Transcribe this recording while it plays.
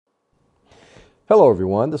Hello,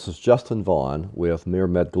 everyone. This is Justin Vaughn with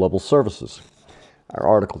MirMed Global Services. Our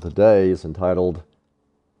article today is entitled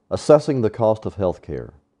Assessing the Cost of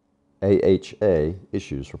Healthcare, AHA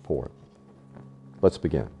Issues Report. Let's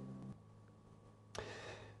begin.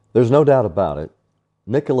 There's no doubt about it,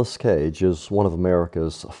 Nicolas Cage is one of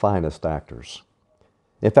America's finest actors.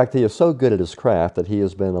 In fact, he is so good at his craft that he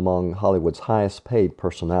has been among Hollywood's highest paid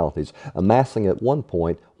personalities, amassing at one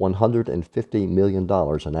point $150 million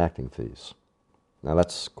in acting fees. Now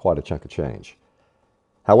that's quite a chunk of change.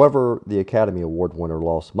 However, the Academy Award winner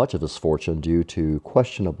lost much of his fortune due to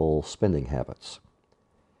questionable spending habits.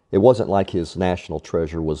 It wasn't like his national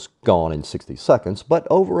treasure was gone in 60 seconds, but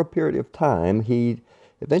over a period of time, he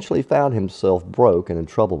eventually found himself broke and in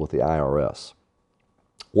trouble with the IRS.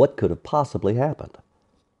 What could have possibly happened?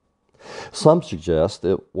 Some suggest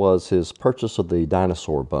it was his purchase of the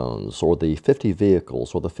dinosaur bones, or the 50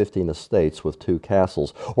 vehicles, or the 15 estates with 2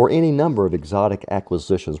 castles, or any number of exotic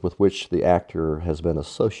acquisitions with which the actor has been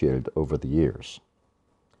associated over the years.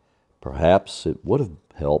 Perhaps it would have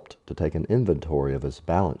helped to take an inventory of his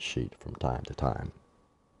balance sheet from time to time.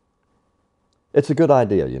 It's a good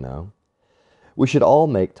idea, you know. We should all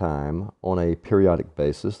make time on a periodic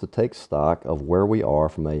basis to take stock of where we are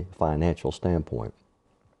from a financial standpoint.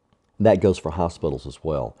 That goes for hospitals as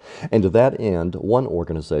well. And to that end, one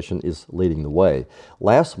organization is leading the way.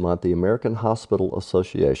 Last month, the American Hospital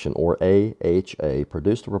Association, or AHA,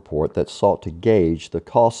 produced a report that sought to gauge the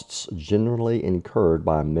costs generally incurred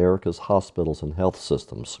by America's hospitals and health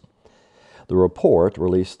systems. The report,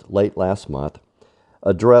 released late last month,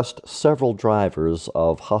 addressed several drivers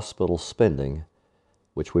of hospital spending,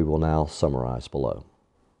 which we will now summarize below.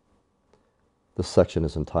 This section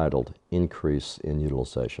is entitled Increase in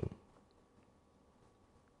Utilization.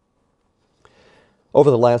 Over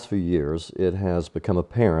the last few years, it has become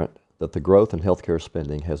apparent that the growth in healthcare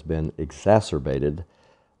spending has been exacerbated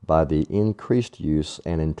by the increased use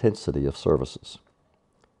and intensity of services.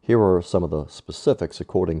 Here are some of the specifics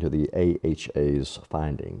according to the AHA's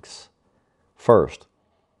findings. First,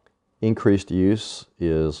 increased use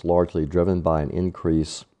is largely driven by an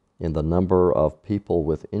increase in the number of people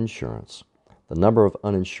with insurance. The number of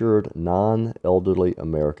uninsured non-elderly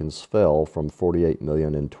Americans fell from 48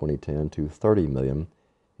 million in 2010 to 30 million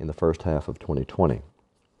in the first half of 2020.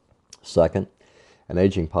 Second, an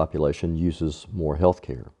aging population uses more health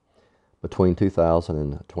care. Between 2000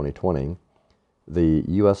 and 2020, the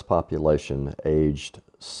U.S. population aged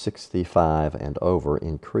 65 and over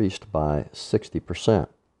increased by 60%.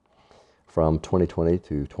 From 2020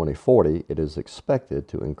 to 2040, it is expected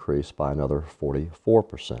to increase by another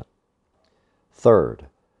 44%. Third,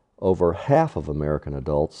 over half of American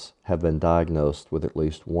adults have been diagnosed with at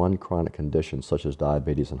least one chronic condition such as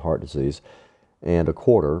diabetes and heart disease, and a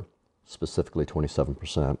quarter, specifically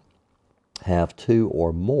 27%, have 2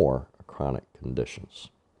 or more chronic conditions.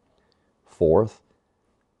 Fourth,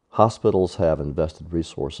 hospitals have invested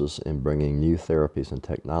resources in bringing new therapies and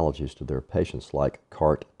technologies to their patients like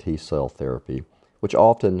CAR T-cell therapy, which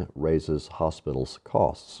often raises hospitals'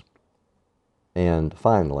 costs. And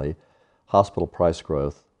finally, hospital price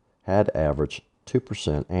growth had averaged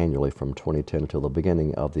 2% annually from 2010 until the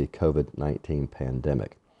beginning of the COVID-19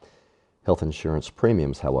 pandemic. Health insurance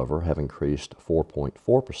premiums, however, have increased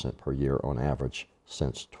 4.4% per year on average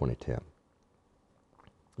since 2010.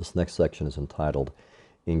 This next section is entitled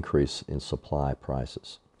Increase in Supply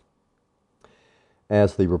Prices.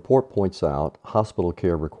 As the report points out, hospital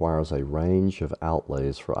care requires a range of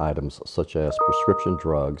outlays for items such as prescription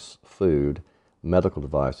drugs, food, medical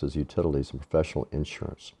devices, utilities, and professional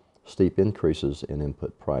insurance. Steep increases in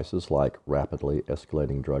input prices, like rapidly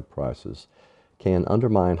escalating drug prices, can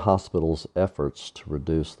undermine hospitals' efforts to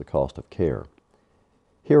reduce the cost of care.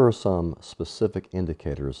 Here are some specific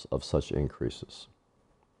indicators of such increases.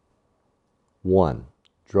 1.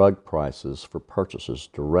 Drug prices for purchases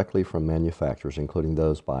directly from manufacturers, including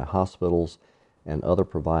those by hospitals and other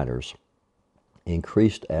providers,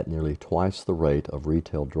 increased at nearly twice the rate of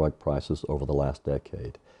retail drug prices over the last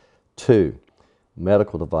decade. 2.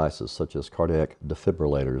 Medical devices such as cardiac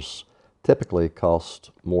defibrillators typically cost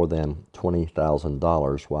more than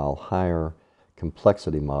 $20,000, while higher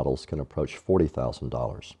complexity models can approach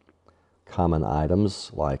 $40,000. Common items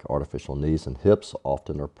like artificial knees and hips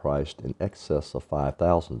often are priced in excess of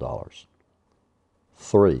 $5,000.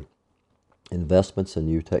 3. Investments in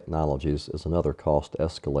new technologies is another cost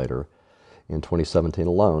escalator. In 2017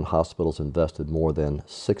 alone, hospitals invested more than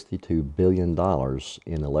 $62 billion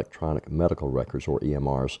in electronic medical records, or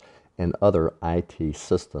EMRs, and other IT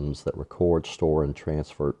systems that record, store, and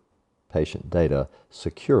transfer patient data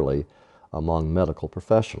securely among medical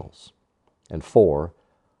professionals. And 4,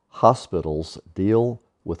 Hospitals deal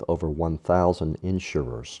with over 1,000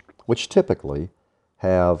 insurers, which typically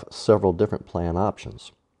have several different plan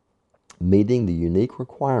options. Meeting the unique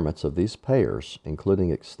requirements of these payers,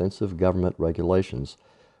 including extensive government regulations,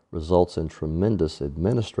 results in tremendous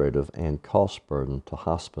administrative and cost burden to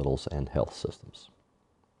hospitals and health systems.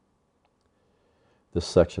 This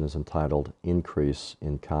section is entitled Increase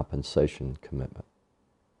in Compensation Commitment.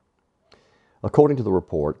 According to the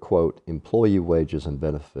report, quote, employee wages and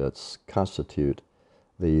benefits constitute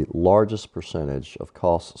the largest percentage of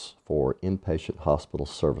costs for inpatient hospital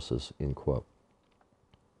services, end quote.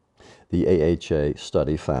 The AHA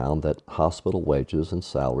study found that hospital wages and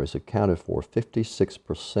salaries accounted for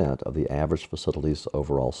 56% of the average facility's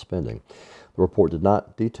overall spending. The report did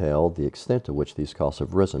not detail the extent to which these costs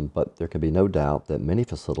have risen, but there can be no doubt that many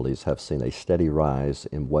facilities have seen a steady rise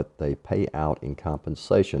in what they pay out in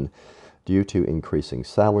compensation due to increasing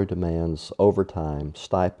salary demands, overtime,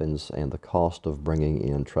 stipends, and the cost of bringing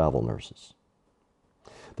in travel nurses.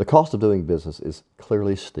 The cost of doing business is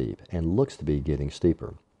clearly steep and looks to be getting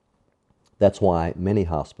steeper. That's why many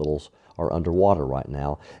hospitals are underwater right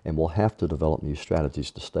now and will have to develop new strategies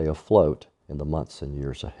to stay afloat in the months and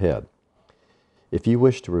years ahead. If you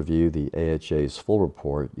wish to review the AHA's full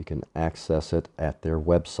report, you can access it at their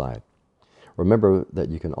website. Remember that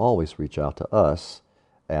you can always reach out to us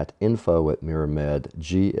at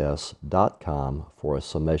info@miramedgs.com for a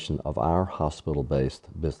summation of our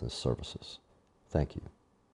hospital-based business services. Thank you.